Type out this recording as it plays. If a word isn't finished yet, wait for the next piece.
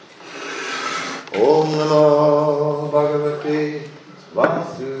Om Namo Bhagavate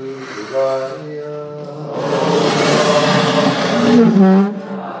Vasudevaya.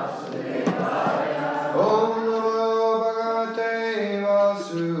 Om Namo Bhagavate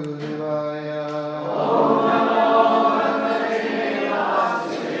Vasudevaya. Om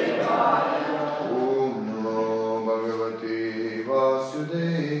Namo Bhagavate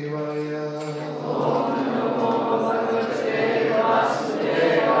Vasudevaya.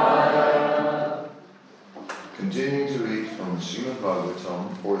 Continuing to read from Śrīmad Bhāgavatam,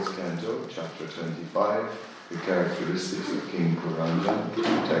 4th Canto, Chapter 25, the characteristics of King Kṛṣṇa,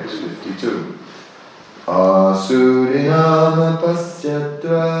 text 52. Asurinama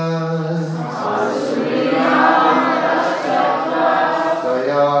pasyatva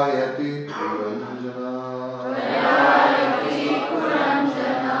Sayayati Puranjana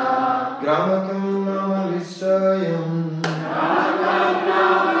Gramakam nama visayam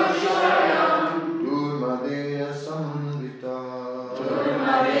Durmadena samrita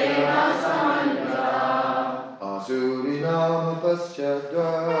Asurinama pasyatva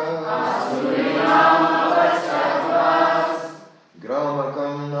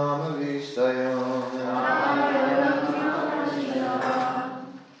Gramakam nama visayam.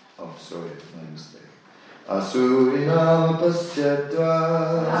 Oh, sorry, my mistake. Asurinama pasyatva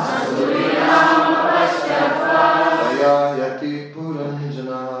Sayayati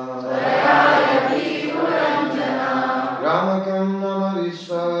Puranjana Gramakam nama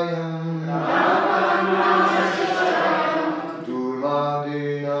visayam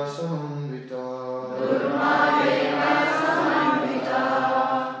Durmadena samrita.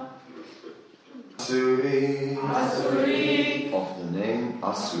 Asuri, of the name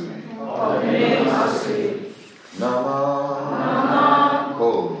Asuri. Nama,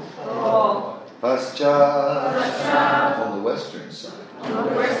 cold. Paschat, on the western side.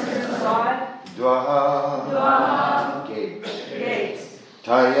 Dwaha, gate.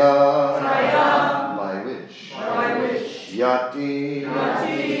 Taya, by which. Yati,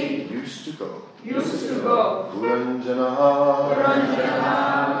 used to go. Puranjana,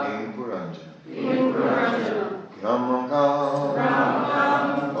 King Puranjana. Gramaka,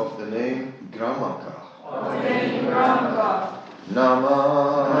 of the name Gramaka. Nama,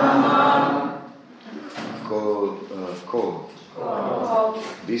 called.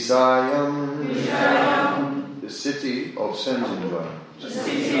 Visayam, the city of sense enjoyment.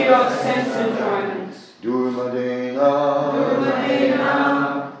 Durmadena,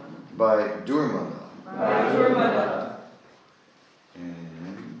 by Durmada.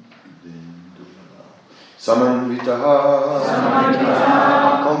 Samanvitaha,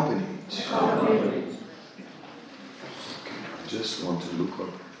 accompanied. Okay, I just want to look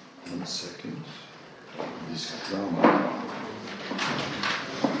up 1 second. This drama.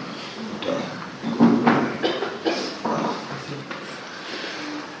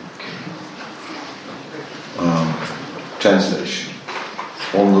 Translation.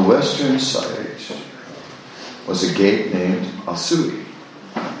 On the western side was a gate named Asuri.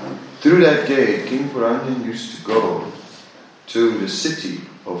 Through that gate, King Puranjan used to go to the city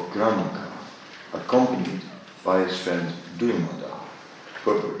of Gramaka, accompanied by his friend Durmada.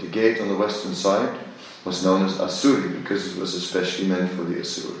 The gate on the western side was known as Asuri because it was especially meant for the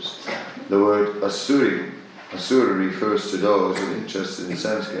Asuras. The word Asura refers to those who are interested in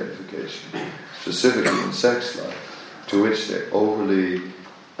sense gratification, specifically in sex life, to which they're overly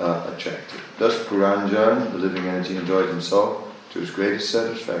attracted. Thus Puranjan, the living entity, enjoyed himself to his greatest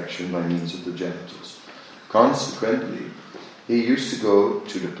satisfaction by means of the genitals. Consequently, he used to go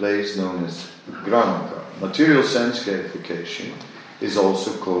to the place known as Gramaka. Material sense gratification is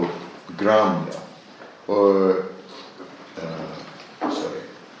also called Gramya, or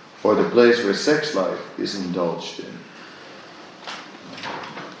the place where sex life is indulged in.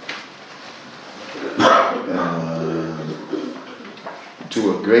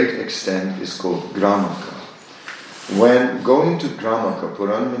 To a great extent is called Gramaka. When going to Gramaka,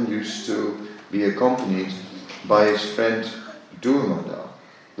 Puranjan used to be accompanied by his friend Durmada.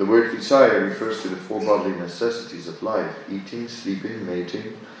 The word Visaya refers to the 4 bodily necessities of life: eating, sleeping,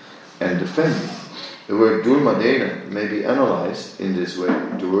 mating, and defending. The word Durmadena may be analyzed in this way.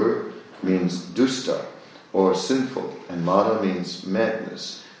 Dur means dusta, or sinful, and Mada means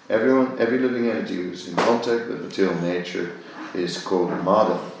madness. Every living entity who is in contact with material nature is called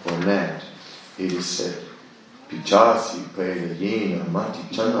Mada, or mad. It is said, Pichasi Payayena Mati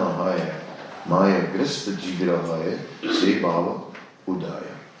Chanahaya Maya Grista Jigrahaya Se Baba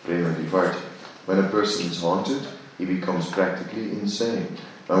Udaya Prema Divarti. When a person is haunted, he becomes practically insane.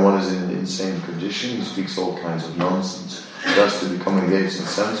 When one is in an insane condition, he speaks all kinds of nonsense. Thus, to become engaged in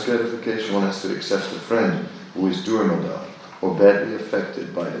sense gratification, one has to accept a friend who is durmada, or badly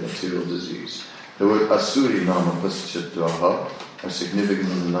affected by the material disease. The word asuri nama paschatvaha are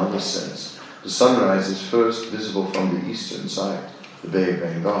significant in another sense. The sunrise is first visible from the eastern side, the Bay of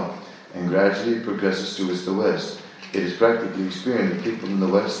Bengal, and gradually progresses towards the west. It is practically experienced that people in the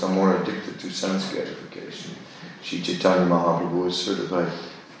west are more addicted to sense gratification. Shri Caitanya Mahaprabhu is certified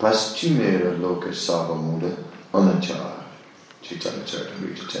Paschimera Loka Savamuda Anachara. Chaitanya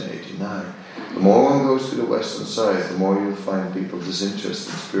Charitamrita 1089. The more one goes to the western side, the more you'll find people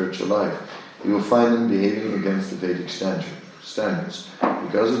disinterested in spiritual life. You will find them behaving against the Vedic standards.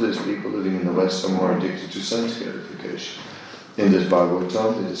 Because of this, people living in the west are more addicted to sense gratification. In this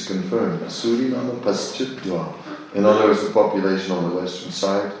Bhāgavatam, it is confirmed, Asuri nama paschitva. In other words, the population on the western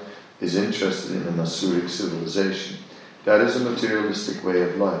side is interested in an Asuric civilization. That is a materialistic way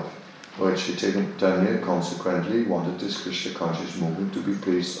of life. Lord Sri Caitanya consequently wanted this Krishna conscious movement to be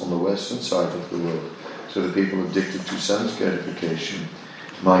placed on the western side of the world, so that people addicted to sense gratification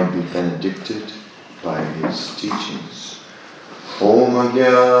might be benedicted by his teachings. Om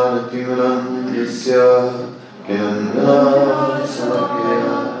Ajnana Timirandasya Kanana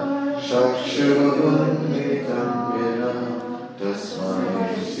Salakya Shakshurunnitam Yena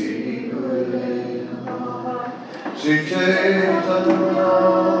Tasmai Sri Gurave Namaha Sri Caitanya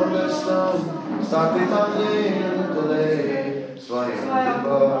Dastam Stapitam Dale Swayam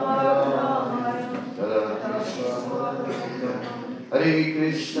Hare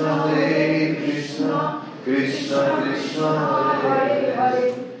Krishna, Hare Krishna, Krishna Krishna, Hare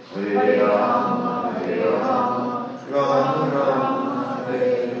Hare, Hare Rama, Hare Rama, Rama Rama,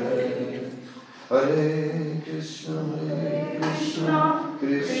 Hare Hare. Hare Krishna,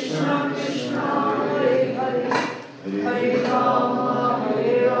 Krishna Krishna, Hare Hare, Hare Rama,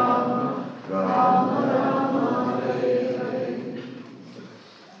 Hare Rama, Rama Rama, Hare Hare.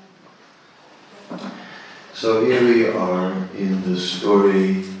 So here we are in the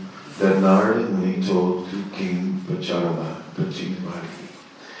story that Narada Muni told to King Pachivali.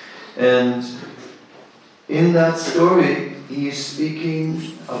 And in that story, he is speaking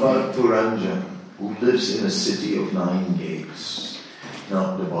about Puranjan, who lives in a city of 9 gates.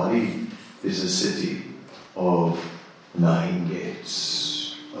 Now, the body is a city of 9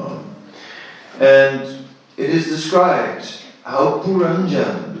 gates. And it is described how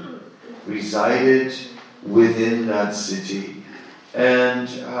Puranjan resided within that city and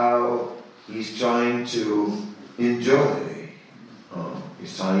how he's trying to enjoy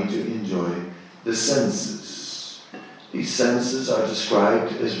the senses. These senses are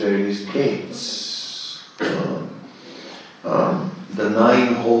described as various gates. The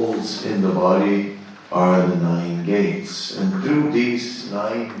 9 holes in the body are the 9 gates, and through these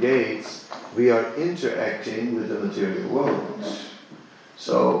 9 gates we are interacting with the material world.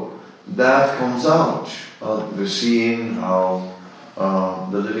 So that comes out. We're seeing how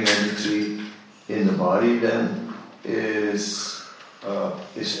the living entity in the body then is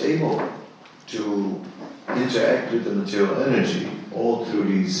able to interact with the material energy all through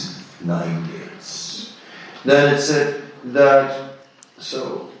these 9 gates. Then it said that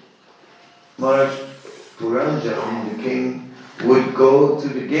Maharaj Puranjan, the king, would go to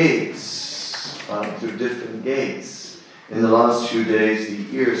the gates, through different gates. In the last few days, the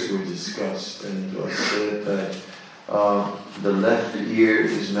ears were discussed, and it was said that the left ear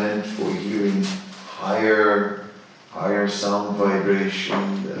is meant for hearing higher sound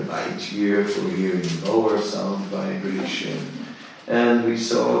vibration, the right ear for hearing lower sound vibration. And we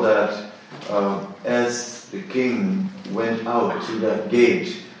saw that as the king went out to that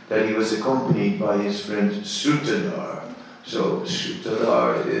gate, that he was accompanied by his friend Srutadhar. So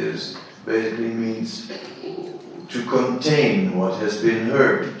Srutadhar basically means to contain what has been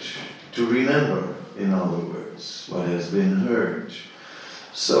heard, to remember, in other words, what has been heard.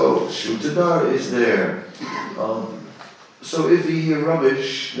 So Srutadhar is there. So if we hear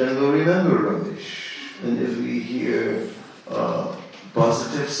rubbish, then we'll remember rubbish. And if we hear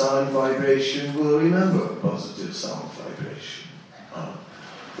positive sound vibration, we'll remember positive sound vibration.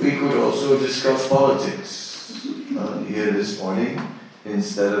 We could also discuss politics here this morning.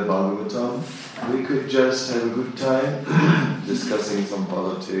 Instead of Bhāgavatam, we could just have a good time discussing some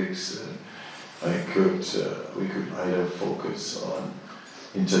politics. We could either focus on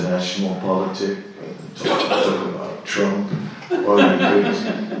international politics and talk about Trump, or we could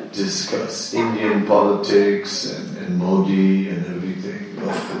discuss Indian politics and Modi and everything,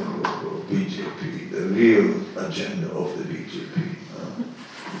 BJP, the real agenda of the BJP,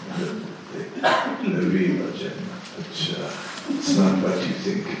 the real agenda, which it's not what you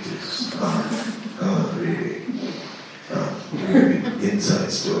think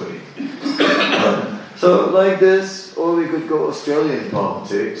story. So like this, or we could go Australian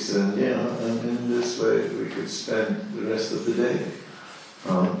politics, and and in this way we could spend the rest of the day.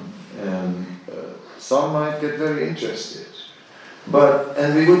 Some might get very interested,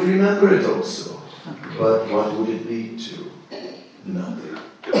 and we would remember it also. But what would it lead to? Nothing.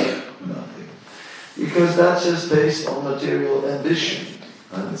 Nothing. Because that's just based on material ambition.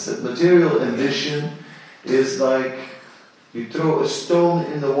 And it's that material ambition is like you throw a stone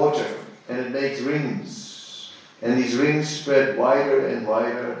in the water and it makes rings. And these rings spread wider and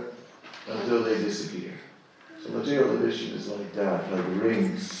wider until they disappear. So material ambition is like that, like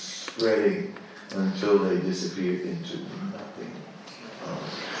rings spreading until they disappear into nothing.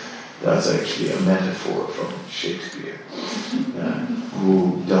 That's actually a metaphor from Shakespeare,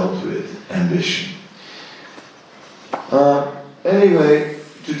 who dealt with ambition. Anyway,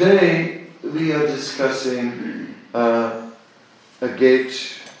 today we are discussing a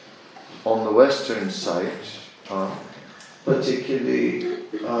gate on the western side, particularly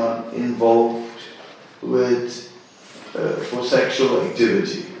involved with for sexual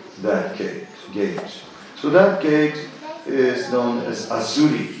activity, that gate. So that gate is known as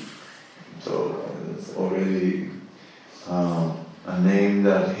Asuri. So it's already a name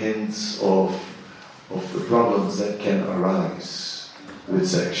that hints of the problems that can arise with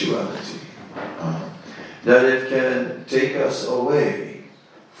sexuality. That it can take us away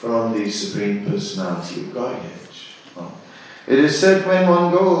from the Supreme Personality of Godhead. It is said when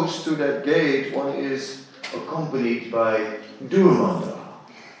one goes to that gate, one is accompanied by Durmada.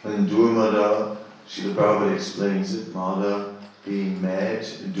 And Durmada, Srila Prabhupada explains it, Mada being mad,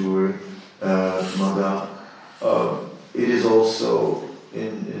 Mada. It is also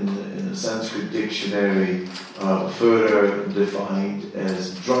in the Sanskrit dictionary further defined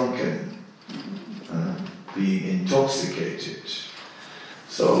as drunken, being intoxicated.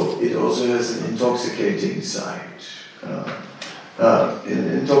 So it also has an intoxicating side.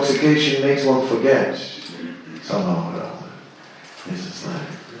 Intoxication makes one forget somehow or other. It's just like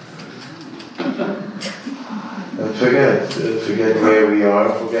and forget where we are,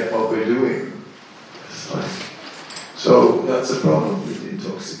 forget what we're doing. It's like, so that's a problem with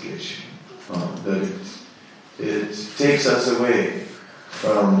intoxication, that it takes us away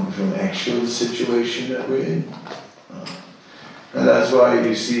from actual situation that we're in. And that's why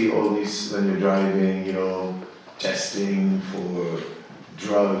you see all these, when you're driving, testing for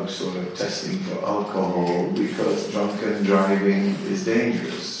drugs or testing for alcohol, because drunken driving is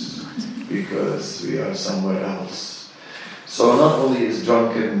dangerous, because we are somewhere else. So not only is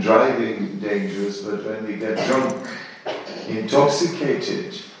drunken driving dangerous, but when we get drunk,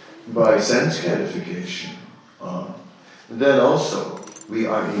 intoxicated by sense gratification, then also we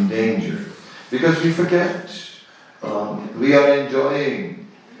are in danger, because we forget. We are enjoying,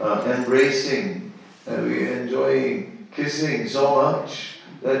 embracing, we are enjoying kissing so much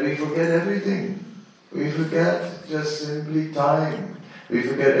that we forget everything. We forget just simply time. We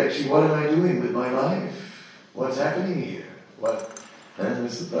forget actually, what am I doing with my life? What's happening here? And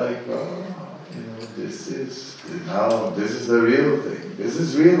it's like, this is the real thing. This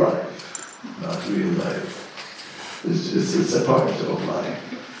is real life, not real life. It's a part of life.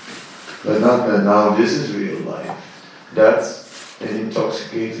 But not that now this is real life. That's an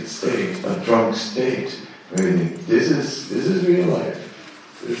intoxicated state, a drunk state. Really, this is real life.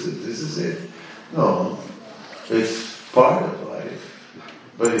 This is it. No, it's part of life,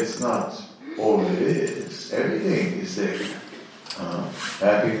 but it's not all it is. Everything is there.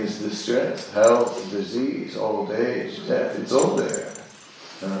 Happiness, distress, health, disease, old age, death, it's all there.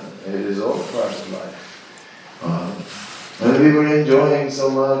 It is all part of life. And we were enjoying so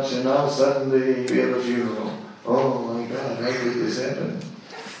much, and now suddenly we have a funeral. Oh my God, how did this happen?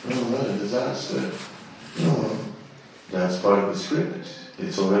 Oh, what a disaster. No, that's part of the script.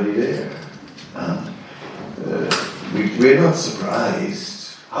 It's already there. We're not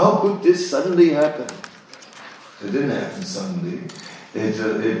surprised. How could this suddenly happen? It didn't happen suddenly.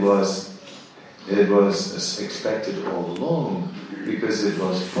 It was expected all along, because it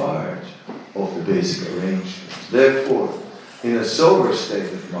was part of the basic arrangement. Therefore, in a sober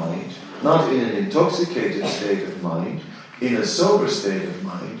state of mind, not in an intoxicated state of mind, in a sober state of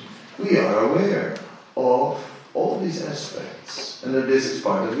mind, we are aware of all these aspects, and that this is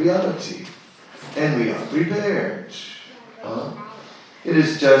part of reality, and we are prepared. It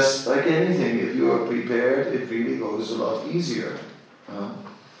is just like anything. If you are prepared, it really goes a lot easier.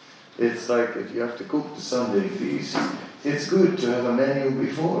 It's like if you have to cook the Sunday feast, it's good to have a menu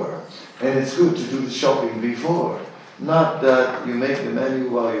before, and it's good to do the shopping before. Not that you make the menu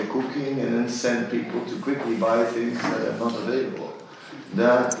while you're cooking and then send people to quickly buy things that are not available.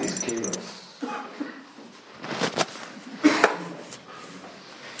 that is chaos.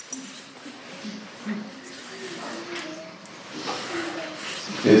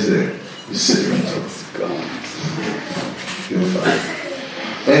 Is there? You're sitting on top of God. You're fine.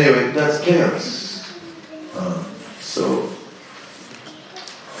 Anyway, that's chaos. So,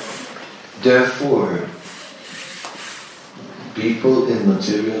 therefore, people in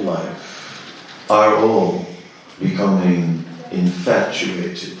material life are all becoming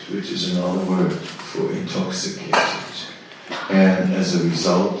infatuated, which is another word for intoxicated, and as a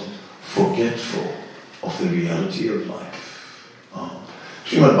result, forgetful of the reality of life.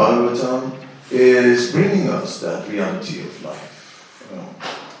 Śrīmad Bhāgavatam is bringing us that reality of life.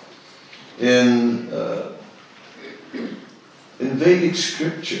 In Vedic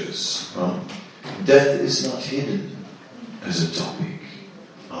scriptures, death is not hidden as a topic,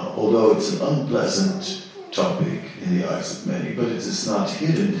 although it's an unpleasant topic in the eyes of many, but it is not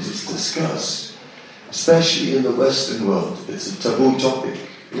hidden, it is discussed. Especially in the Western world, it's a taboo topic.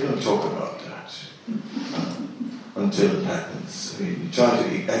 We don't talk about that until it happens. I mean, you try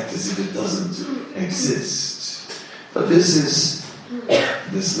to act as if it doesn't exist. But this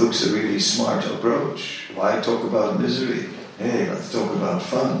looks a really smart approach. Why talk about misery? Hey, let's talk about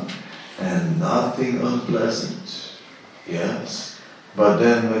fun. And nothing unpleasant. Yes? But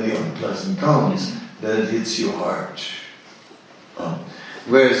then when the unpleasant comes, then it hits you hard.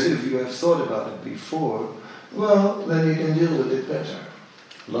 Whereas if you have thought about it before, well, then you can deal with it better.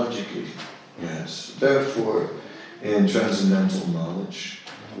 Logically. Yes. Therefore, in transcendental knowledge,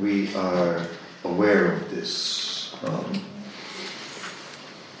 we are aware of this.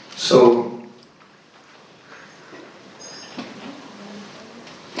 So,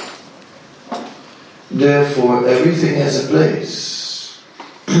 therefore, everything has a place.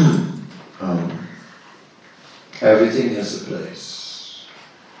 Everything has a place.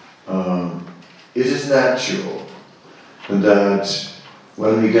 It is natural that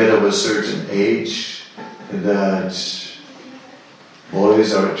when we get of a certain age, that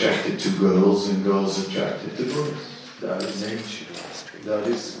boys are attracted to girls and girls attracted to boys. That is nature.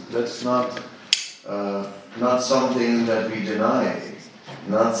 That's not something that we deny.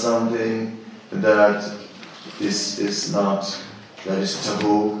 Not something that is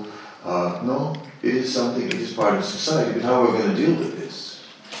taboo. No, it is something. It is part of society. But how are we going to deal with this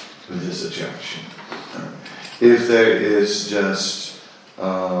attraction? If there is just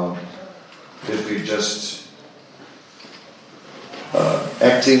if we're just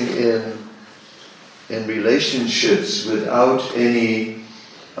acting in relationships without anything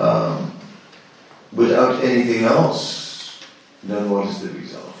else, then what is the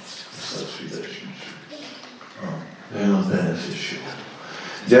result of such relationships? They're not beneficial.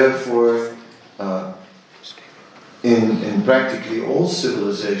 Therefore, in practically all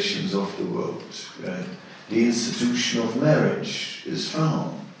civilizations of the world, right, the institution of marriage is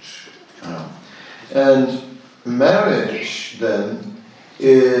found. And marriage, then,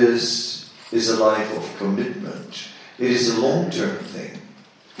 is a life of commitment. It is a long-term thing.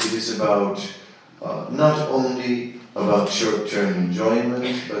 It is about not only about short-term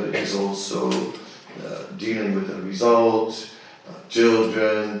enjoyment, but it is also dealing with the result,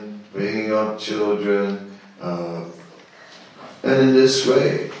 children, bringing up children, and in this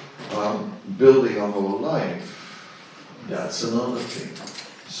way, building a whole life. That's another thing.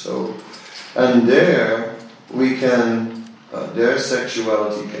 So, and there we can, their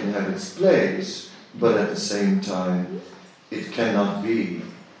sexuality can have its place, but at the same time, it cannot be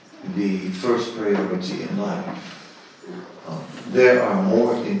the first priority in life. There are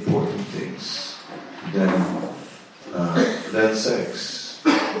more important things than sex.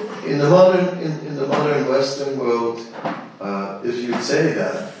 In the modern Western world, if you'd say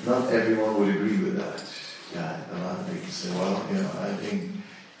that, not everyone would agree with that. Yeah, a lot of people say, well, I think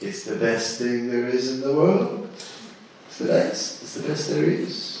it's the best thing there is in the world. It's the best there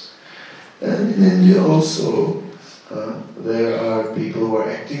is. And in India also, there are people who are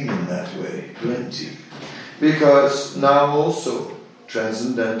acting in that way, plenty. Because now also,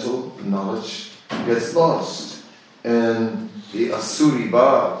 transcendental knowledge gets lost. And the asuri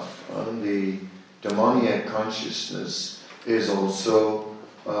bhav, the demoniac consciousness, is also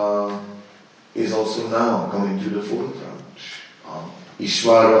now coming to the forefront.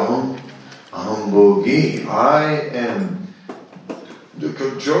 Ishvaraham, aham bhogi, I am the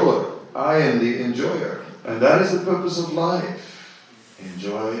controller, I am the enjoyer. And that is the purpose of life.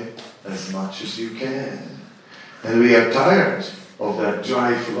 Enjoy as much as you can. And we are tired of that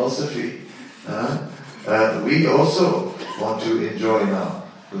dry philosophy. We also want to enjoy now,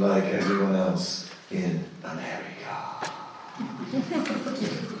 like everyone else in America.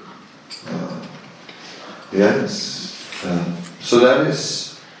 Yes.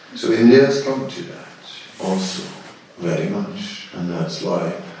 So India has come to that also very much, and that's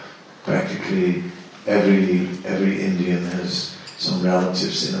why practically every Indian has some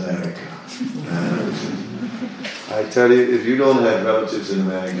relatives in America. I tell you, if you don't have relatives in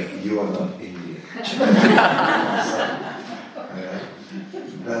America, you are not Indian.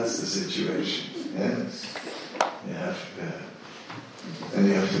 That's the situation. Yes, you have and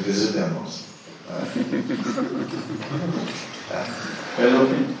you have to visit them also. Help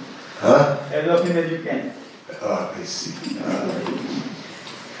him. Huh? Help him as you can. Ah, I see.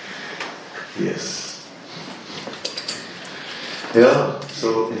 Yes. Yeah,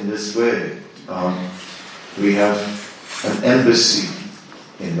 so in this way, we have an embassy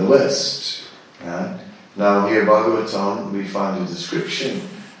in the West. Now here, Bhāgavatam, we find a description.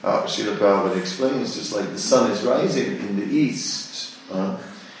 Srila Prabhupada explains, just like the sun is rising in the east,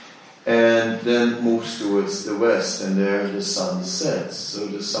 and then moves towards the west, and there the sun sets. So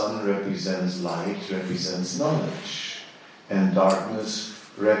the sun represents light, represents knowledge, and darkness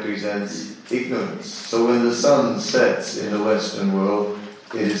represents ignorance. So when the sun sets in the Western world,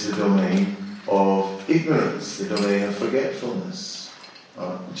 it is the domain of ignorance, the domain of forgetfulness.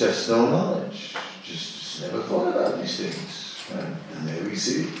 Just no knowledge, just never thought about these things. Right? And there we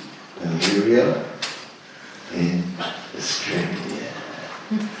see, and here we are in Australia.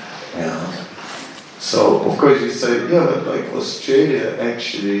 Yeah. So of course you say, yeah, but like Australia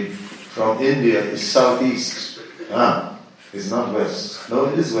actually from India is southeast. It's not west. No,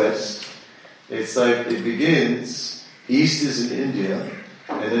 it is west. It's like it begins, east is in India,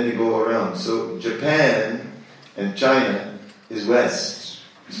 and then you go around. So Japan and China is west.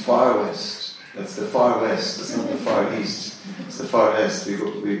 It's far west. That's the far west. That's not the far east. It's the far west.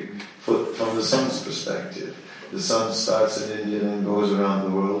 From the sun's perspective, the sun starts in India and goes around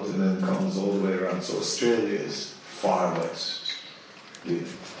the world and then comes all the way around. So Australia is far west.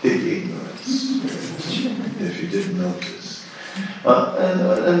 With big ignorance, if you didn't notice.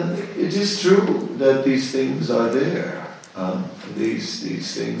 And it is true that these things are there.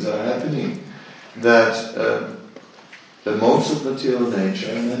 These things are happening. That the modes of material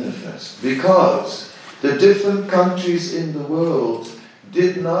nature are manifest. Because the different countries in the world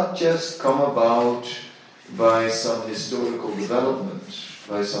did not just come about by some historical development,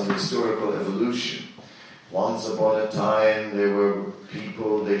 by some historical evolution. Once upon a time there were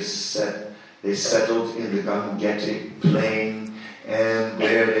people, they settled in the Gangetic plain, and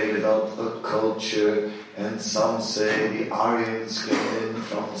there they developed a culture, and some say the Aryans came in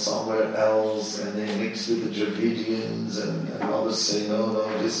from somewhere else and they mixed with the Dravidians, and others say no,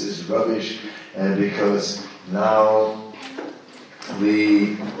 this is rubbish, because now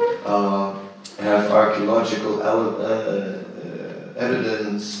we have archaeological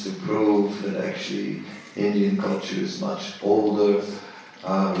evidence to prove that actually Indian culture is much older.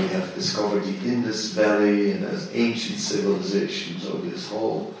 We have discovered the Indus Valley and as ancient civilizations. So this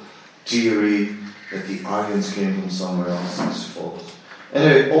whole theory that the Aryans came from somewhere else is false.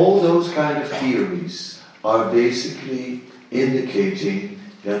 Anyway, all those kind of theories are basically indicating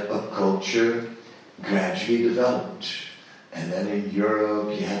that a culture gradually developed. And then in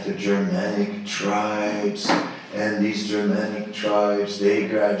Europe you had the Germanic tribes, and these Germanic tribes, they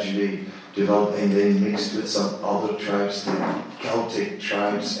gradually developed and they mixed with some other tribes, the Celtic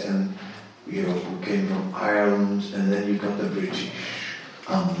tribes, and who came from Ireland, and then you got the British,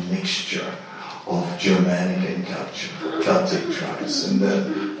 a mixture of Germanic and Celtic tribes. And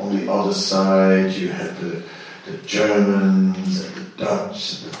then on the other side you had the Germans and the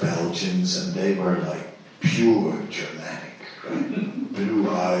Dutch and the Belgians, and they were like pure Germanic, right? Blue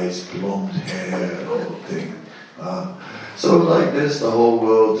eyes, blonde hair, the whole thing. So like this, the whole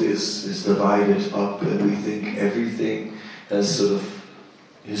world is divided up, and we think everything has sort of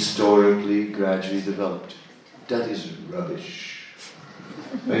historically, gradually developed. That is rubbish.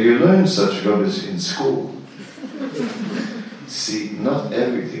 Now you learn such rubbish in school. See, not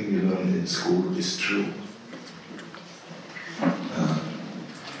everything you learn in school is true.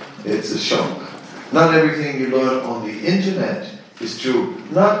 It's a shock. Not everything you learn on the internet is true.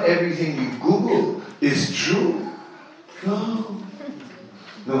 Not everything you Google is true. No,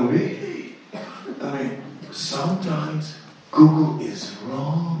 really. I mean, sometimes Google is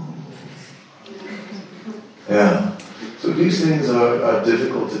wrong. Yeah. So these things are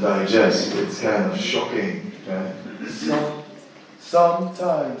difficult to digest. It's kind of shocking. Right?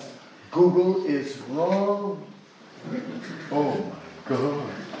 Sometimes Google is wrong. Oh my God.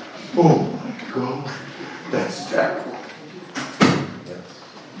 Oh my God. That's terrible. Yes.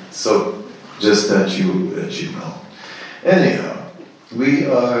 So just that you know. Anyhow,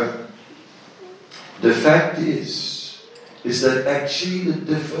 the fact is that actually the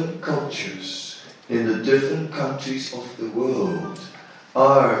different cultures in the different countries of the world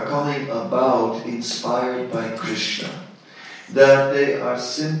are coming about inspired by Kṛṣṇa. That they are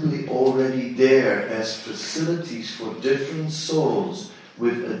simply already there as facilities for different souls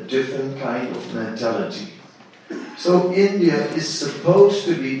with a different kind of mentality. So India is supposed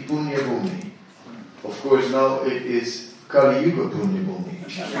to be Punya Bhumi. Of course now it is Kali Yuga Punya Bhumi.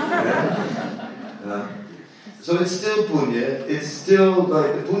 So it's still Punya, it's still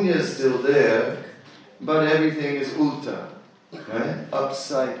like the Punya is still there, but everything is ulta, right?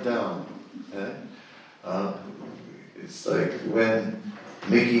 Upside down. Right? It's like when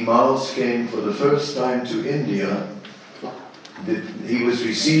Mickey Mouse came for the first time to India, he was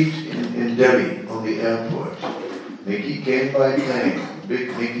received in Delhi on the airport. Mickey came by plane,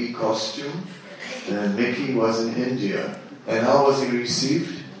 big Mickey costume, and Mickey was in India. And how was he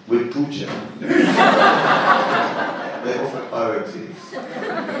received? With puja. They offer arati.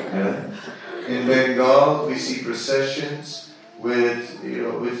 Yeah. In Bengal, we see processions which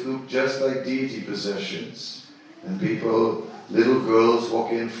look just like deity processions. And little girls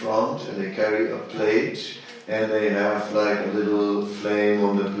walk in front and they carry a plate and they have like a little flame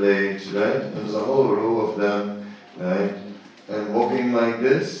on the plate, right? And there's a whole row of them, right? And walking like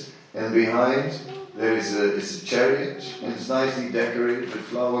this, and behind there is a chariot, and it's nicely decorated with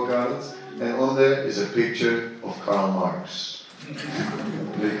flower gardens, and on there is a picture of Karl Marx.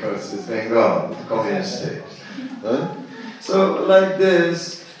 Because it's Bengal, the communist state. Right? So like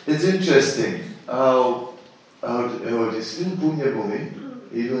this, it's interesting how it is still Punya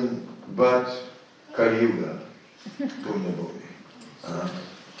Bhumi, but Kali Yuga Punya Bhumi.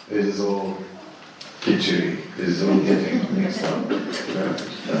 It is all kitchery, it is all getting mixed up.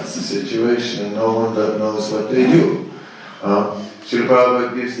 That's the situation, and no one knows what they do. Srila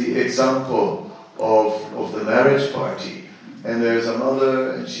Prabhupada gives the example of the marriage party. And there's a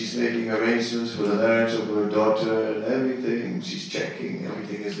mother, and she's making arrangements for the marriage of her daughter, and everything, she's checking,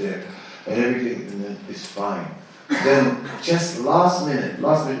 everything is there. And everything is fine. Then, just last minute,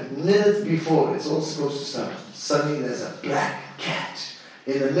 minutes before it's all supposed to start, suddenly there's a black cat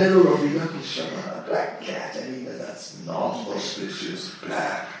in the middle of the Yakishana, a black cat. I mean, that's not auspicious,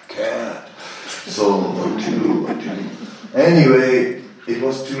 black cat. So, what to do? Anyway, it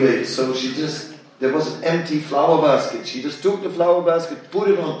was too late. So there was an empty flower basket. She just took the flower basket, put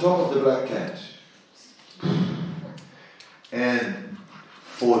it on top of the black cat. And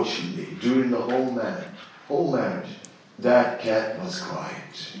fortunately, during the whole marriage, that cat was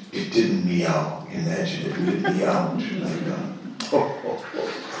quiet. It didn't meow. Imagine it didn't meow like that.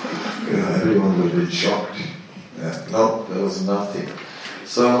 Everyone was a bit shocked. No, there was nothing.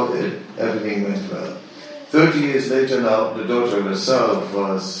 So everything went well. 30 years later now, the daughter herself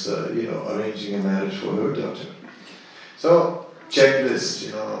was, arranging a marriage for her daughter. So, checklist,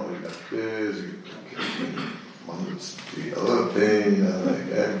 we got this, the other thing, like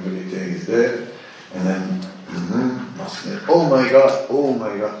everything is there. And then, oh my God,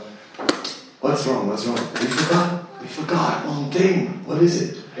 what's wrong? We forgot one thing. What is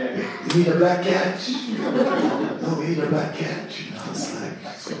it? You need a black cat. No, we need a black cat. It's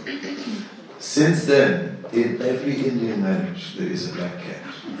like, so. Since then, in every Indian marriage, there is a black cat.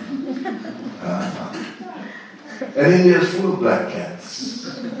 And India is full of black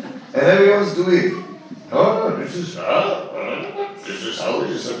cats. And everyone's doing, this is how it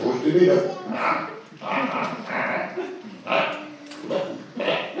is supposed to be done.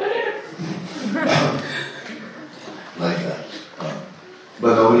 Like that.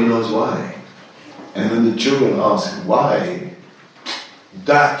 But nobody knows why. And when the children ask why,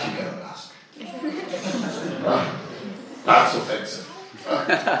 that you cannot ask. That's offensive. You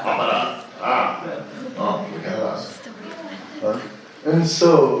cannot ask. And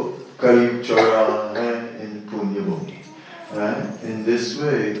so, Kali Yuga Chora in Punya Bhumi. In this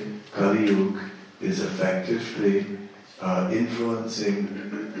way, Kali Yuga is effectively influencing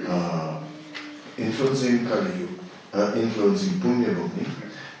Kali Yuga, influencing Punya Bhumi.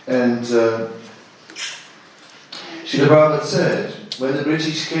 And Srila Prabhupada said, when the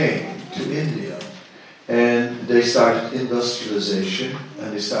British came to India and they started industrialization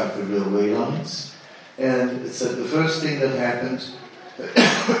and they started the railway lines, and it said the first thing that happened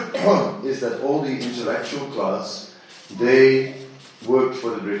is that all the intellectual class, they worked for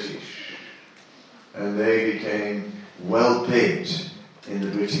the British and they became well paid in the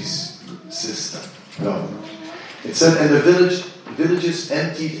British system, government. It said, and the villages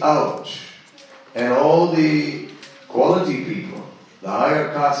emptied out, and all the quality people, the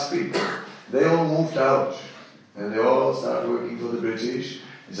higher caste people, they all moved out. And they all start working for the British.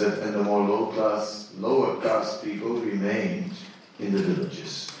 He said, and the more lower caste people remained in the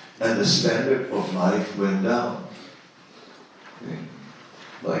villages. And the standard of life went down. Okay.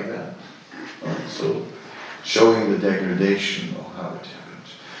 Like that. So, showing the degradation of how it happened.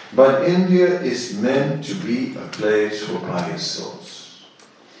 But India is meant to be a place for pious souls.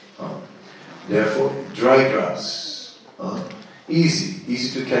 Therefore, dry grass. Easy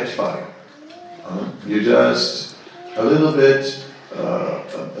to catch fire. You just a little bit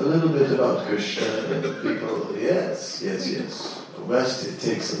about Kṛṣṇa and the people. Yes. The West, it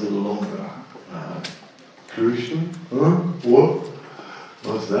takes a little longer. Kṛṣṇa? What?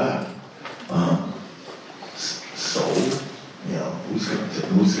 What's that? Soul? Who's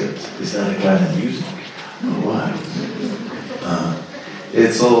got? Is that a kind of music? Or what?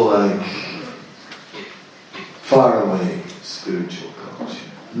 It's all like far away spiritual culture.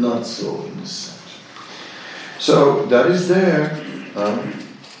 Not so in the center. So that is there.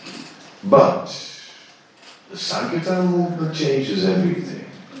 But the Sankirtan movement changes everything.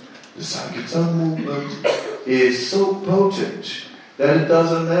 The Sankirtan movement is so potent that it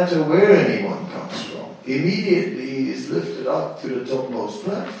doesn't matter where anyone comes from. Immediately he is lifted up to the topmost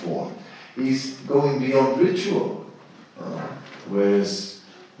platform. He's going beyond ritual. Whereas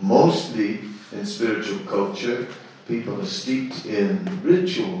mostly in spiritual culture, people are steeped in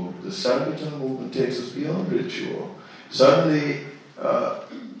ritual. The Sankirtan movement takes us beyond ritual. Suddenly,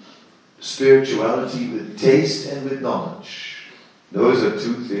 spirituality with taste and with knowledge. Those are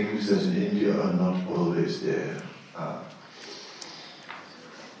two things that in India are not always there.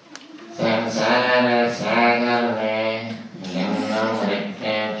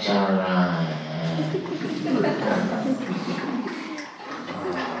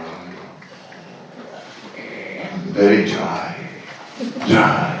 Very dry,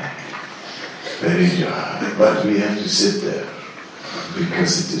 very dry. But we have to sit there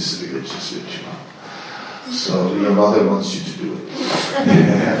because it is a religious ritual. So your mother wants you to do it. You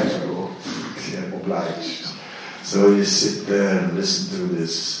have to go. You're obliged. So you sit there and listen to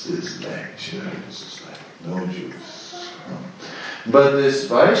this lecture. It's just like no juice. But this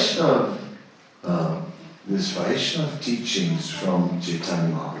Vaishnav teachings from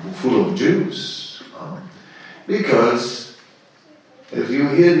Caitanya Mahaprabhu, full of juice. Because if you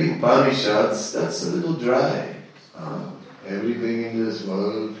hear the Upanishads, that's a little dry. Everything in this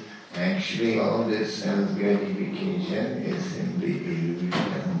world, actually all this sense gratification is simply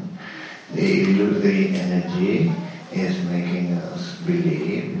illusion. The illusory energy is making us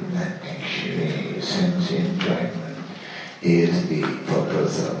believe that actually sense enjoyment is the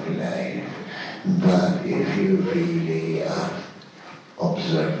purpose of life. But if you really are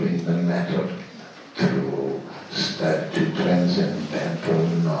observing the matter through start to transcendental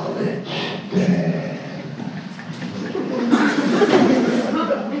knowledge, then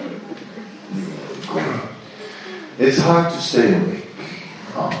it's hard to stay awake.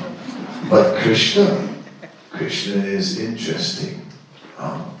 But Kṛṣṇa is interesting.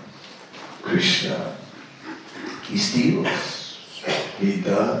 Kṛṣṇa, he steals. He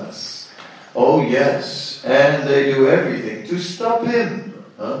does. Oh yes, and they do everything to stop him.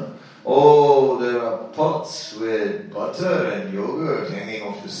 Oh, there are pots with butter and yogurt hanging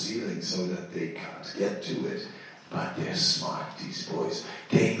off the ceiling so that they can't get to it. But they're smart, these boys.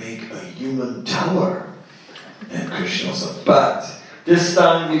 They make a human tower. And Kṛṣṇa said, but this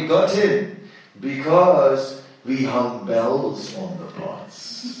time we got him because we hung bells on the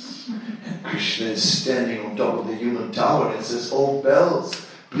pots. And Kṛṣṇa is standing on top of the human tower and says, oh bells,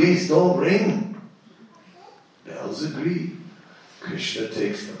 please don't ring. Bells agree. Kṛṣṇa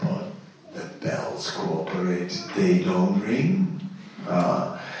takes the pot. The bells cooperate. They don't ring.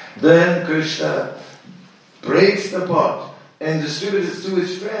 Then Kṛṣṇa breaks the pot and distributes it to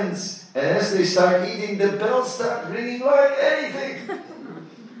his friends. And as they start eating, the bells start ringing like anything.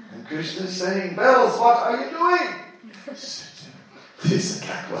 And Kṛṣṇa is saying, bells, what are you doing? This is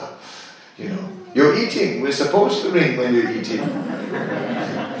like, well, you're eating. We're supposed to ring when you're eating.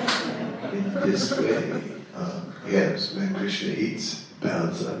 In this way, yes, when Kṛṣṇa eats,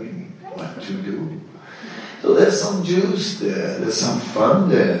 bells are ringing. What to do? So there's some juice there. There's some fun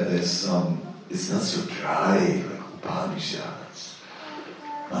there. It's not so dry like Upanishads.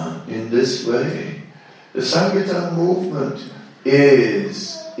 In this way, the Sankirtan movement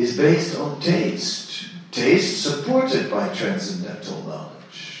is based on taste. Taste supported by transcendental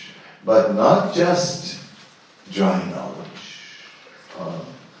knowledge, but not just dry knowledge.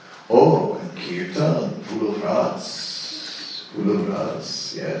 And Kirtan, full of ras,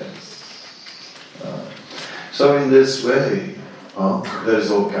 yes. So in this way,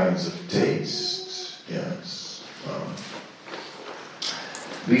 there's all kinds of taste, yes.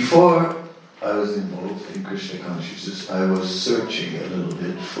 Before I was involved in Krishna consciousness, I was searching a little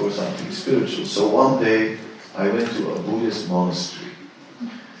bit for something spiritual. So one day I went to a Buddhist monastery.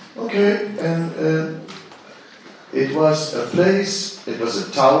 Okay, and it was a place, it was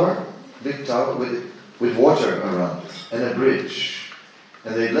a tower, big tower with water around it, and a bridge.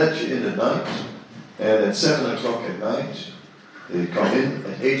 And they let you in at night, and at 7 o'clock at night, they come in,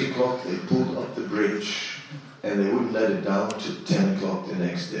 at 8 o'clock they pulled up the bridge, and they wouldn't let it down till 10 o'clock the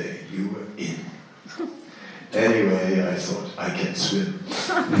next day. You were in. Anyway, I thought, I can swim.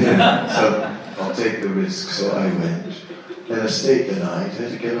 So I'll take the risk. So I went. And I stayed the night. I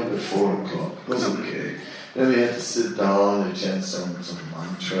had to get up at 4 o'clock. It was okay. Then we had to sit down and chant some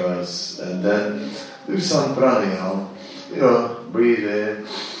mantras. And then do some pranayama. Breathe in.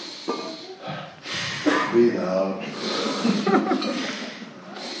 Breathe out.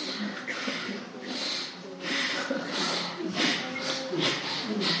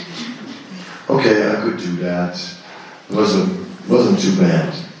 Okay, I could do that. It wasn't too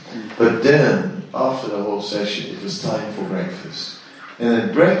bad. But then, after the whole session, it was time for breakfast. And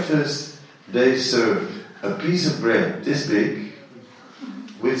at breakfast, they served a piece of bread this big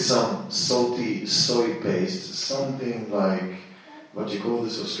with some salty soy paste, something like, what do you call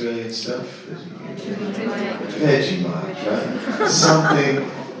this Australian stuff? Vegemite, right?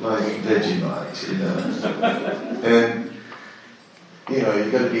 Something like Vegemite, And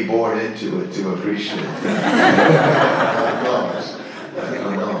you've got to be born into it to appreciate it.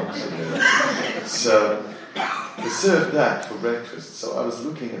 I'm not. So, they served that for breakfast. So I was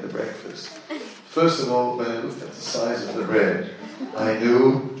looking at the breakfast. First of all, when I looked at the size of the bread, I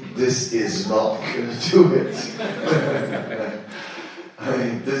knew this is not going to do it.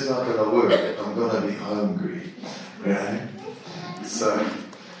 This is not going to work. I'm going to be hungry. Right? So,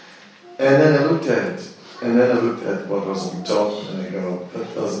 and then I looked at it. And then I looked at what was on top, and I go,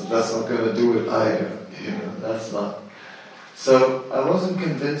 that's not going to do it either. That's not. So I wasn't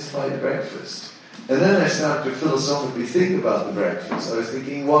convinced by the breakfast. And then I started to philosophically think about the breakfast. I was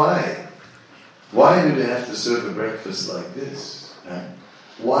thinking, why? Why do they have to serve a breakfast like this? Right?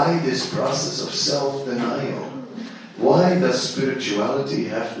 Why this process of self-denial? Why does spirituality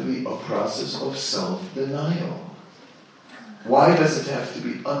have to be a process of self-denial? Why does it have to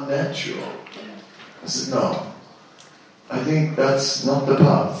be unnatural? I said, no. I think that's not the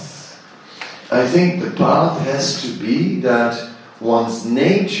path. I think the path has to be that one's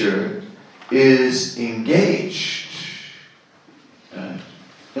nature is engaged.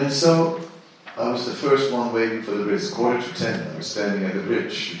 And so, I was the first one waiting for the bridge. 9:45, I was standing at the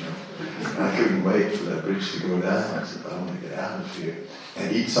bridge, I couldn't wait for that bridge to go down. I said, I want to get out of here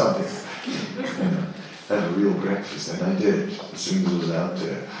and eat something. Have a real breakfast, and I did. As soon as I was out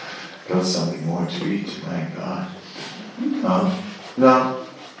there, got something more to eat, my God. Now,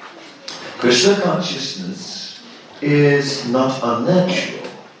 Krishna consciousness is not unnatural.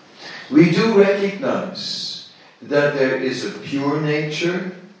 We do recognize that there is a pure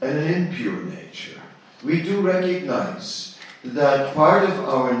nature and an impure nature. We do recognize that part of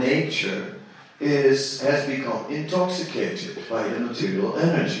our nature has become intoxicated by the material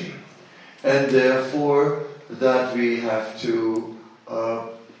energy, and therefore that we have to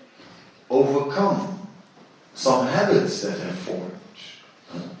overcome some habits that have formed.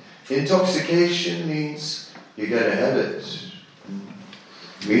 Intoxication means you get a habit.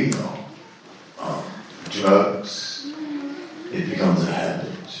 We know. Drugs, it becomes a habit.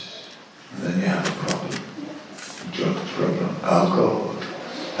 And then you have a problem. Drugs problem. Alcohol,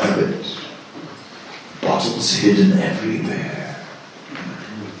 habit. Bottles hidden everywhere.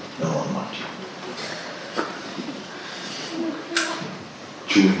 No one watching.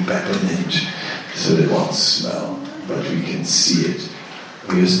 Chewing peppermint so they won't smell, but we can see it.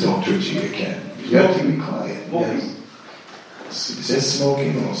 Here's Dr. G again. You have to be quiet. Yes. It says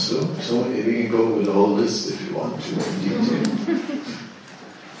smoking also, so we can go with the whole list if you want to in detail.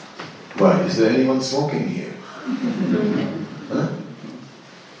 Why? Is there anyone smoking here? Huh?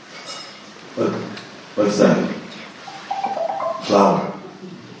 What's that? Flower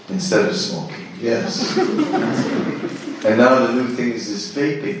instead of smoking. Yes. And now the new thing is this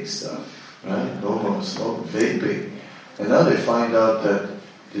vaping stuff, right? No more smoking, vaping. And now they find out that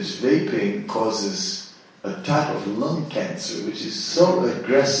this vaping causes a type of lung cancer which is so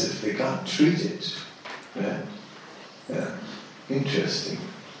aggressive they can't treat it. Yeah. Interesting.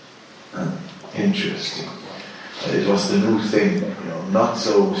 Interesting. It was the new thing, not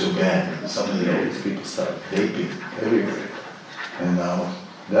so bad. Some of the old people started vaping everywhere. And now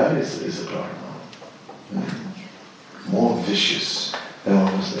that is a problem. More vicious than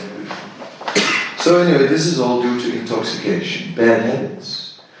what was there before. So anyway, this is all due to intoxication, bad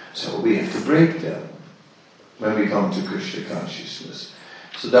habits. So we have to break them when we come to Krishna consciousness.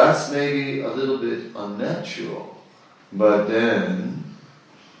 So that's maybe a little bit unnatural, but then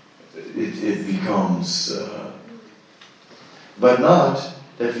it becomes, but not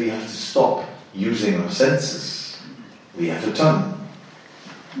that we have to stop using our senses. We have a tongue.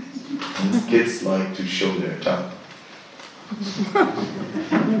 And kids like to show their tongue.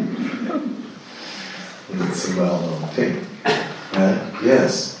 It's a well-known thing.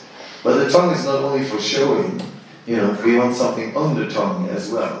 Yes. But the tongue is not only for showing, we want something on the tongue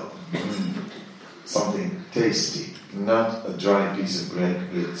as well. Something tasty, not a dry piece of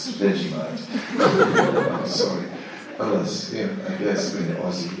bread with Vegemite. I'm sorry. Unless, I guess when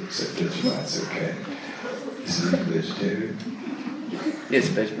Aussie accept Vegemite's okay. Is it vegetarian? Yes,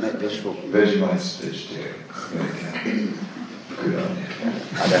 vegetable. Vegemite's vegetarian. Okay. Good on you.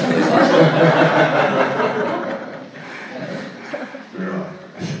 Right.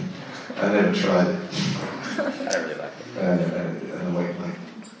 I never tried it. I really like it. And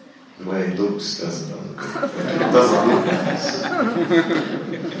the way it looks doesn't look good. It doesn't look nice.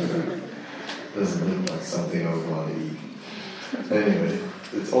 Doesn't look like something I would want to eat. Anyway,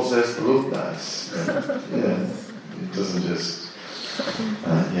 it also has to look nice. It doesn't just.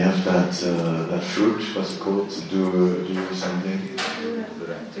 You have that fruit, what's it called? Do something.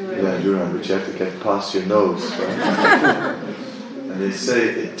 Durian, which you have to get past your nose, right? And they say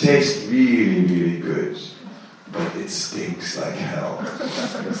it tastes really, really good, but it stinks like hell.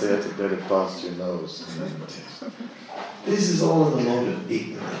 Because they have to get it past your nose and then taste. This is all in the mode of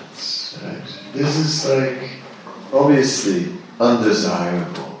ignorance, right? This is obviously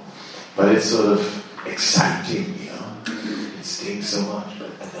undesirable, but it's sort of exciting, It stinks so much,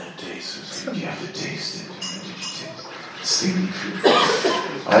 and then it tastes so sweet. You have to taste it. Did you taste it? Stinky fruit.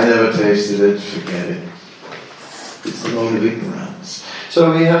 I never tasted it, forget it. It's the mode of ignorance.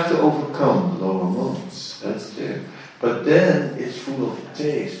 So we have to overcome the lower modes. That's there. But then it's full of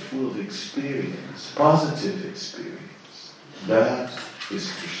taste, full of experience, positive experience. That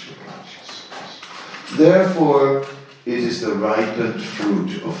is Krishna consciousness. Therefore, it is the ripened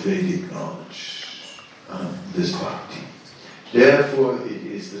fruit of Vedic knowledge, this bhakti. Therefore, it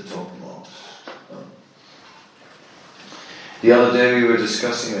is the topmost. The other day we were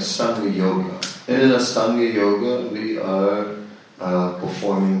discussing Ashtanga Yoga. And in Ashtanga Yoga, we are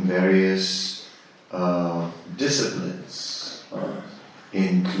performing various disciplines,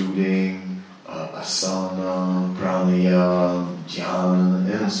 including asana, pranayama,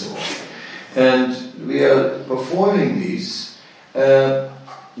 dhyana, and so on. And we are performing these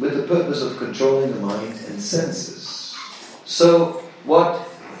with the purpose of controlling the mind and senses. So,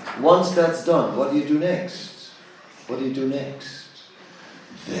 once that's done, what do you do next?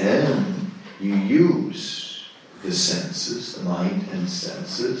 Then you use the senses, the mind and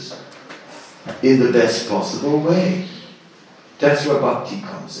senses, in the best possible way. That's where bhakti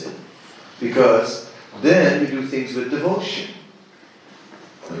comes in. Because then you do things with devotion.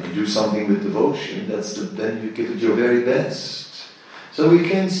 When you do something with devotion, then you give it your very best. So we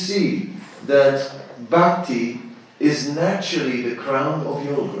can see that bhakti is naturally the crown of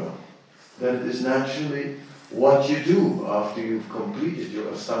yoga. That it is naturally what you do after you've completed your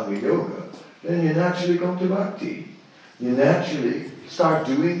Ashtanga Yoga. Then you naturally come to bhakti. You naturally start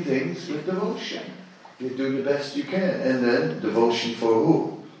doing things with devotion. You do the best you can. And then devotion for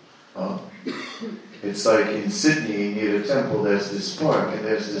who? It's like in Sydney, near the temple, there's this park and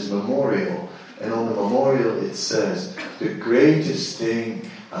there's this memorial. And on the memorial it says, the greatest thing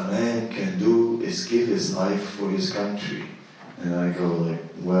a man can do is give his life for his country. And I go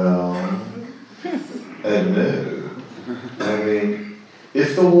well, no. I mean,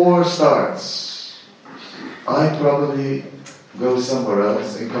 if the war starts, I probably go somewhere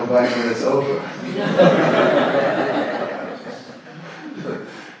else and come back when it's over.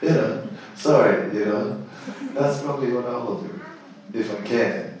 Sorry, that's probably what I'll do. If I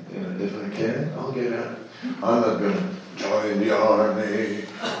can, I'll get out. I'm not going to join the army,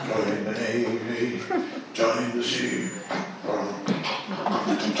 join the navy, join the sea.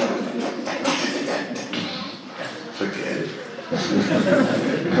 Forget it.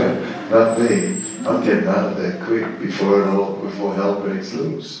 Not me. I'm getting out of there quick before hell breaks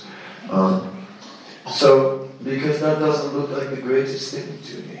loose. So, because that doesn't look like the greatest thing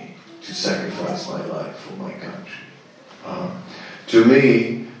to me, to sacrifice my life for my country. To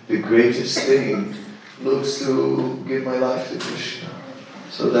me, the greatest thing looks to give my life to Krishna.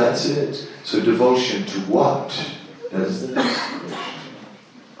 So that's it. So devotion to what? That is the next question.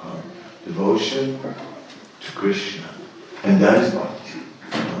 Devotion to Krishna. And that is bhakti.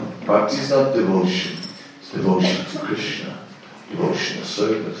 Bhakti is not devotion. It's devotion to Krishna. Devotion is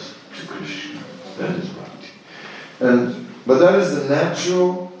service to Krishna. That is bhakti. But that is the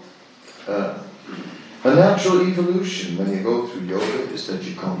natural, a natural evolution when you go through yoga, is that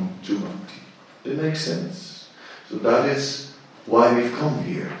you come to bhakti. It makes sense. So that is why we've come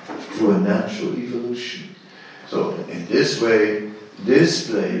here, through a natural evolution. So in this way, this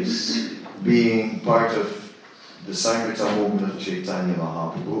place, being part of the Sankirtan movement of Caitanya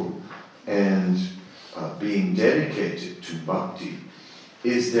Mahaprabhu and being dedicated to bhakti,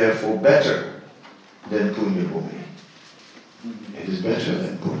 is therefore better than Punya Bhumi. It is better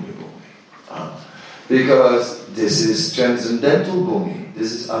than Punya Bhumi. Because this is transcendental Bhumi,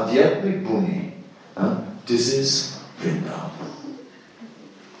 this is Adhyatmic Bhumi, this is Vrindavan.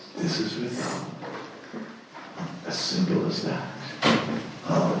 This is Vrindavan. As simple as that.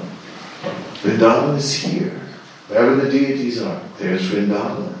 Vrindavan is here. Wherever the deities are, there's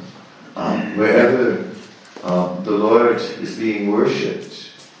Vrindavan. Wherever the Lord is being worshipped,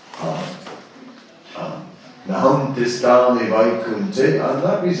 Naham Tistami Vaikunte, I'm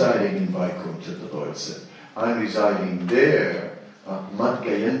not residing in Vaikuntha, the Lord said. I'm residing there, Mat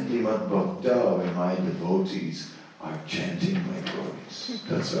Gayanti Mat Bhakta, where my devotees are chanting my glories.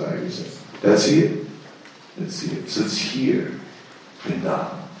 That's where I reside. That's here. That's here. So it's here,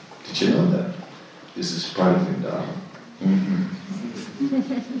 Vrindavan. Did you know that? This is part of Vrindavan.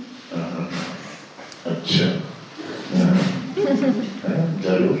 Acha.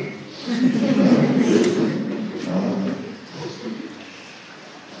 Jarur.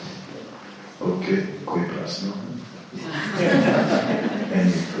 Okay, koi prasna?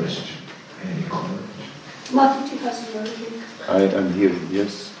 Any question? Any comment? Mataji Hassan. I'm here,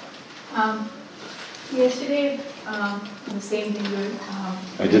 yes. Yesterday, the same thing you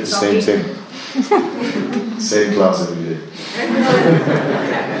I did the same thing. Same class every day.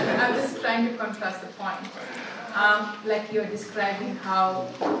 I'm just trying to contrast the point. Like you're describing how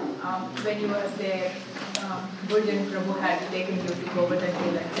when you were there, Burjan Prabhu had taken you to Govardhan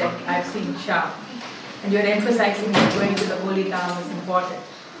Hill and said, I've seen Shah. And you're emphasizing that going to the holy Dham is important.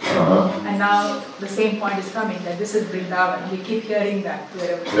 And now the same point is coming, that this is Vrindavan. We keep hearing that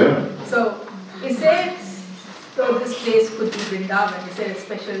wherever. Yeah. So, is there, so this place could be Vrindavan, is there a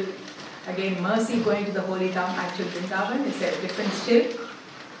special, again, mercy going to the holy Dham, actual Vrindavan? Is there a difference still?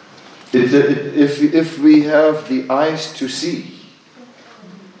 If we have the eyes to see,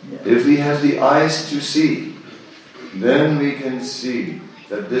 then we can see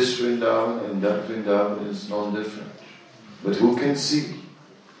that this Vrindavan and that Vrindavan is non-different. But who can see?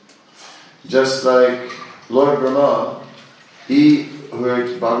 Just like Lord Brahma, he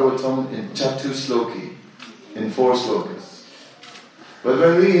heard Bhāgavatam in Chatu Sloki, in 4 slokas. But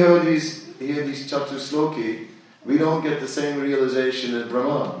when we hear these Chatu Sloki, we don't get the same realization as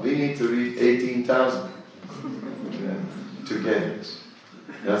Brahma. We need to read 18,000 to get it.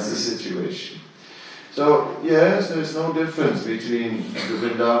 That's the situation. So, yes, there's no difference between the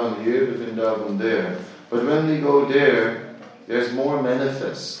Vrindavan here, the Vrindavan there. But when we go there, there's more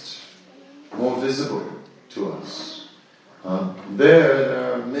manifest, more visible to us.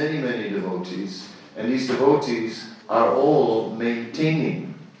 There are many, many devotees, and these devotees are all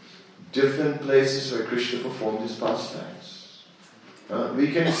maintaining different places where Krishna performed his pastimes.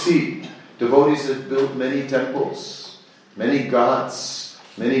 We can see devotees have built many temples, many ghats,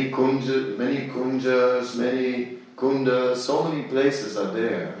 many kunjas, many kundas, so many places are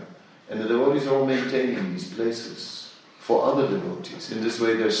there. And the devotees are all maintaining these places for other devotees. In this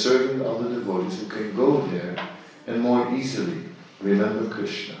way they're serving other devotees who can go there and more easily remember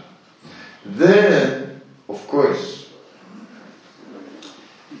Krishna. Then, of course,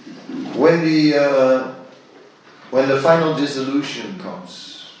 when the final dissolution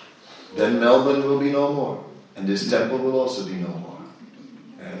comes, then Melbourne will be no more, and this temple will also be no more.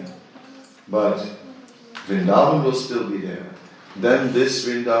 But Vrindavan will still be there. Then this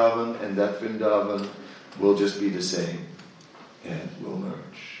Vrindavan and that Vrindavan will just be the same and will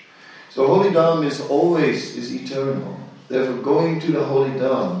merge. So Holy Dham is eternal. Therefore, going to the Holy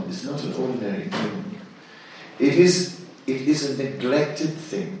Dham is not an ordinary thing. It is a neglected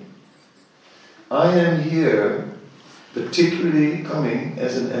thing. I am here particularly coming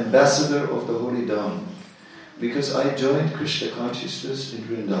as an ambassador of the Holy Dham because I joined Krishna consciousness in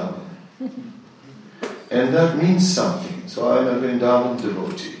Vrindavan. And that means something. So I'm a Vrindavan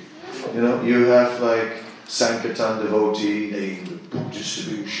devotee. You have like Sankirtan devotee, they book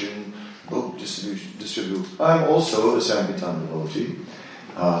distribution. I'm also a Sankirtan devotee.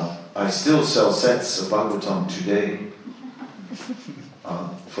 I still sell sets of Bhāgavatam today.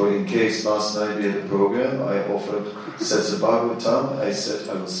 for in case last night we had a program, I offered sets of Bhāgavatam. I said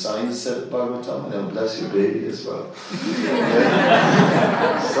I will sign a set of Bhāgavatam and I'll bless your baby as well.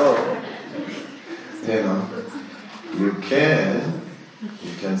 So, you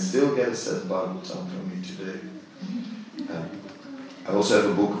can still get a set of Bhāgavatam from me today. I also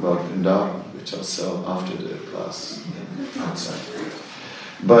have a book about Vrindavan, which I'll sell after the class outside.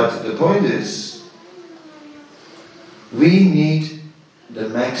 But the point is, we need the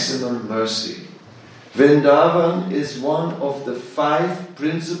maximum mercy. Vrindavan is one of the 5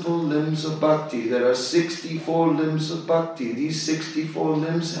 principal limbs of bhakti. There are 64 limbs of bhakti. These 64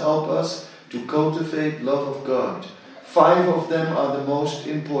 limbs help us to cultivate love of God. 5 of them are the most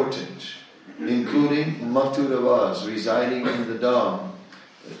important, including Mathuravas, residing in the Dham.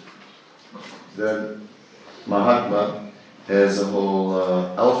 The Mahatma has a whole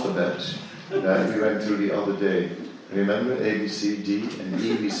alphabet that we went through the other day. Remember A, B, C, D, and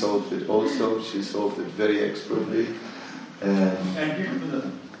E, we solved it also. She solved it very expertly. Entry to the...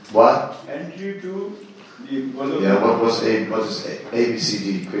 What? Entry to the... What was A? What is A, B, C,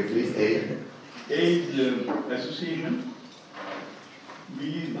 D? Quickly. A is association. B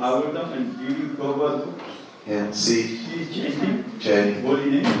is Bhāgavatam and D is Bhāgavatam. And C? C is chanting.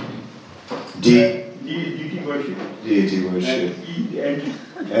 Holiness. D? D is deity worship. Deity worship. And E is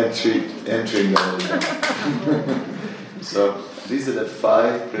Entering the Holy Land. So, these are the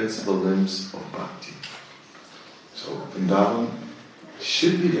 5 principal limbs of bhakti. So, Vrindavan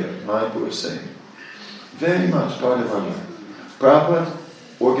should be there, Mayapur is saying. Very much part of our life. Prabhupada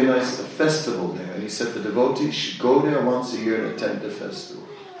organized a festival there, and he said the devotees should go there once a year and attend the festival.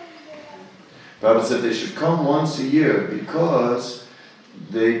 Prabhupada said they should come once a year because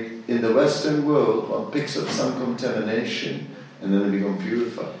in the Western world, one picks up some contamination and then they become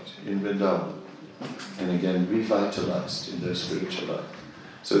purified in Vrindavan. And again, revitalized in their spiritual life.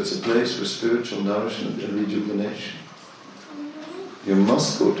 So it's a place for spiritual nourishment and rejuvenation. You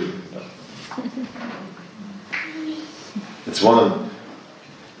must go to Vrindavan. It's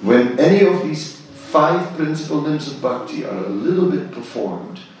when any of these 5 principal limbs of bhakti are a little bit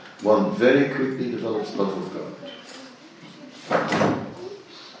performed, one very quickly develops love of God.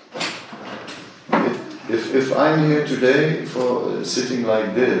 If I'm here today for sitting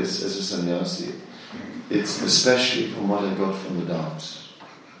like this as a sannyasi, it's especially from what I got from the dance.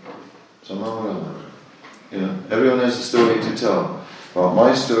 Somehow or other. Everyone has a story to tell. Well,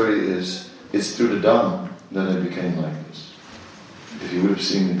 my story is, it's through the Dham that I became like this. If you would have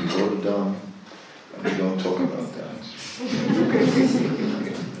seen me before the Dham, we don't talk about that.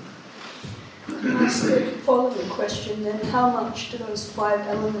 So, follow-up question then, how much do those 5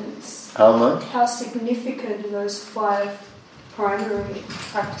 elements, how much? How significant are those 5 primary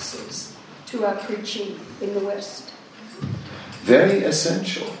practices to our preaching in the West? Very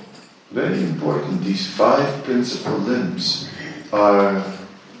essential, very important. These 5 principal limbs are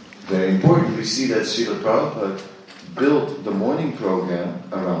very important. We see that Srila Prabhupada built the morning program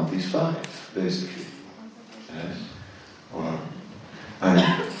around these 5, basically.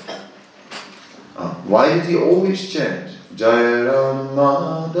 Why did he always chant Jai Ram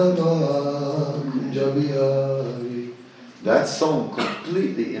Madhava Kunjabihari? That song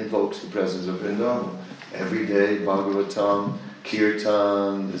completely invokes the presence of Vrindavan. Every day, Bhāgavatam,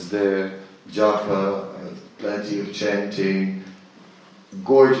 Kirtan is there, Japa, plenty of chanting,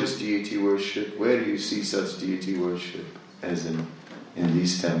 gorgeous deity worship. Where do you see such deity worship as in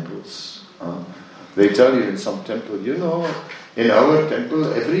these temples? They tell you in some temple, in our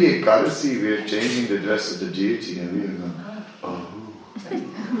temple, every Ekadasi we are changing the dress of the deity, and we are going,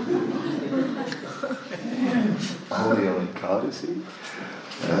 only on Ekadasi?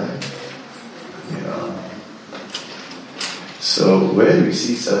 So where do we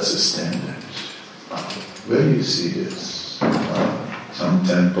see such a standard? Where do you see this? Some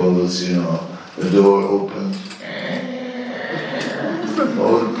temples, the door opened.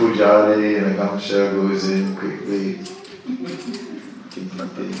 Old pujari and a gamsha goes in quickly.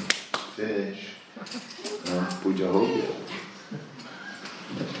 Finish. Puja ho gaya.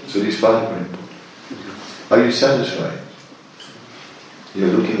 So these 5 are important. Are you satisfied?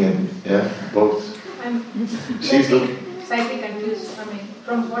 You're looking at, both. I'm slightly confused.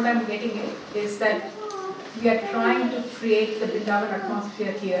 From what I'm getting is that we are trying to create the Vrindavan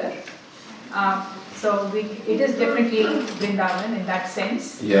atmosphere here. So it is definitely Vrindavan in that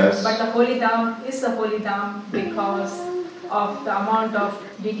sense. Yes. But the Holy Dham is the Holy Dham because of the amount of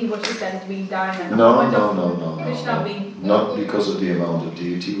deity worship that is being done and No. Kṛṣṇa being... Not because of the amount of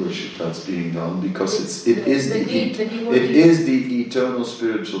deity worship that's being done, because it is the eternal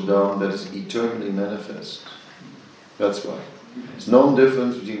spiritual Dham that is eternally manifest. That's why. There's no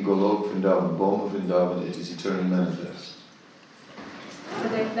difference between Golok Vrindavan, Bhoma Vrindavan, it is eternally manifest.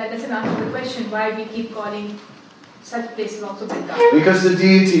 But that doesn't answer the question why we keep calling such places also Vrindavan. Because the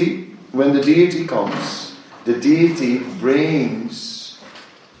deity, when the deity comes, the deity brings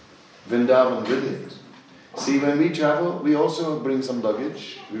Vrindavan with it. See, when we travel, we also bring some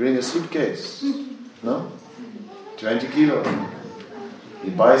luggage. We bring a suitcase. No? 20 kilos.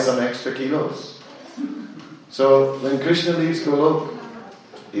 You buy some extra kilos. So when Krishna leaves Golok,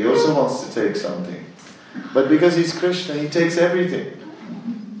 he also wants to take something. But because he's Krishna, he takes everything.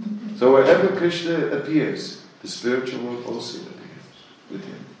 So wherever Krishna appears, the spiritual world also appears with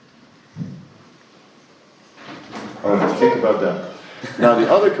him. All right, think about that. Now the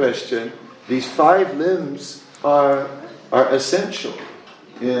other question, these 5 limbs are essential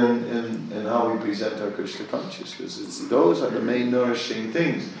in how we present our Krishna consciousness. Those are the main nourishing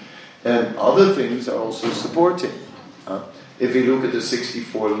things. And other things are also supporting. If you look at the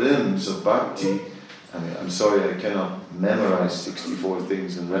 64 limbs of bhakti, I mean, I'm sorry I cannot memorize 64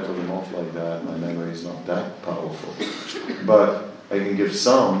 things and rattle them off like that. My memory is not that powerful. But I can give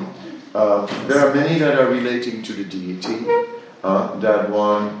some. There are many that are relating to the deity. That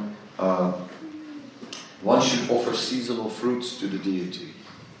one should offer seasonal fruits to the deity.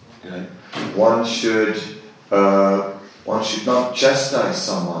 Right? One should not chastise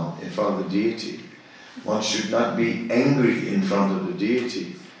someone in front of the deity. One should not be angry in front of the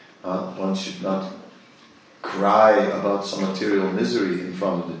deity. One should not cry about some material misery in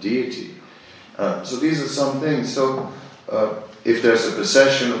front of the deity. So these are some things. So if there's a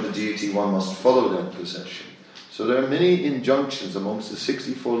procession of the deity, one must follow that procession. So there are many injunctions amongst the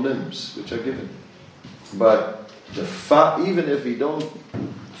 64 limbs which are given. But even if we don't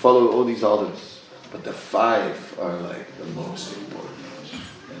follow all these others, but the 5 are like the most important.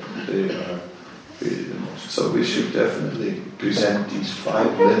 And they are really the most. So we should definitely present these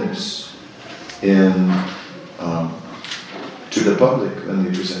 5 limbs to the public when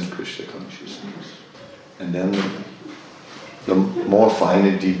we present Krishna consciousness. And then the more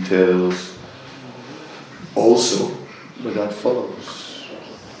finer details also, but that follows.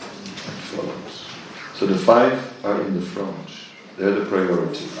 So the 5 are in the front. They're the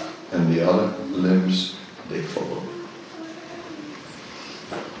priority. And the other limbs, they follow.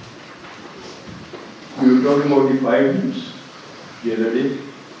 We were talking about the 5 limbs the other day.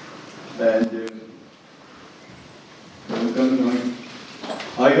 And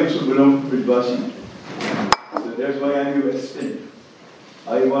I also belong to Vrindavan. So that's why I am a Western.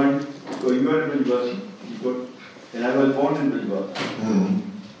 You are in Vrindavan, and I was born in Vrindavan. Mm-hmm.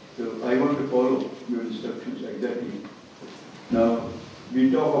 So I want to follow your instructions exactly. Now, we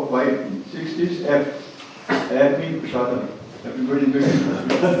talk of 5 things. 6 is F. F means Prashadam. Everybody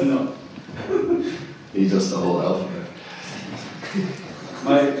knows. No. He does the whole alphabet.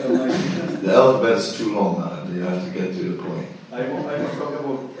 The alphabet is too long now. You have to get to the point. I want to talk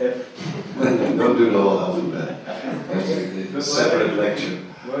about F. Don't do the whole alphabet. That's a separate lecture.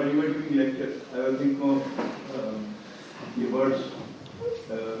 While you were doing lecture, I was thinking of the words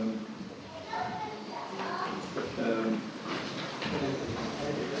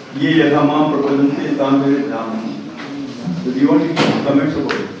Ye yathamam prapadante tamvere dham. So do you want to give comments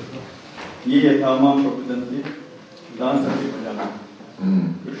about it? Ye yathamam prapadante tamvere dham.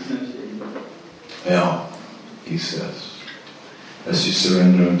 Kṛṣṇa says. Yeah, he says, as you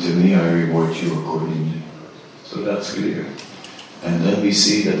surrender unto me, I reward you accordingly. So that's clear. And then we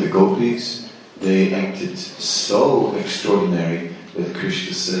see that the gopis, they acted so extraordinary that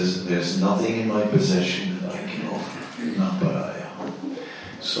Krishna says, there's nothing in my possession that I can offer. Naparaya.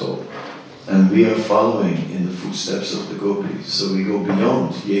 So, and we are following in the footsteps of the gopis. So we go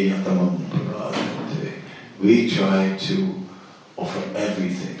beyond ye yatamam prapadante. We try to offer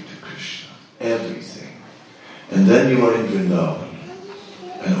everything to Krishna. Everything. And then you are in Vrindavan.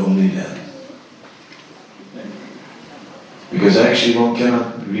 And only then. Because actually one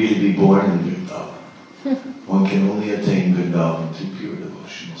cannot really be born in Vrindavan. One can only attain Vrindavan through pure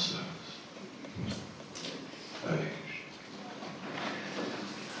devotional service.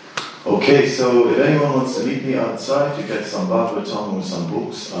 Okay, so if anyone wants to meet me outside to get some Bhāgavatam or some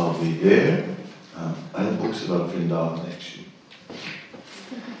books, I'll be there. I have books about Vrindavan actually.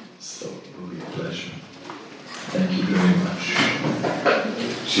 So it will be a pleasure. Thank you very much.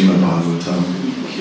 Śrīmad Bhāgavatam.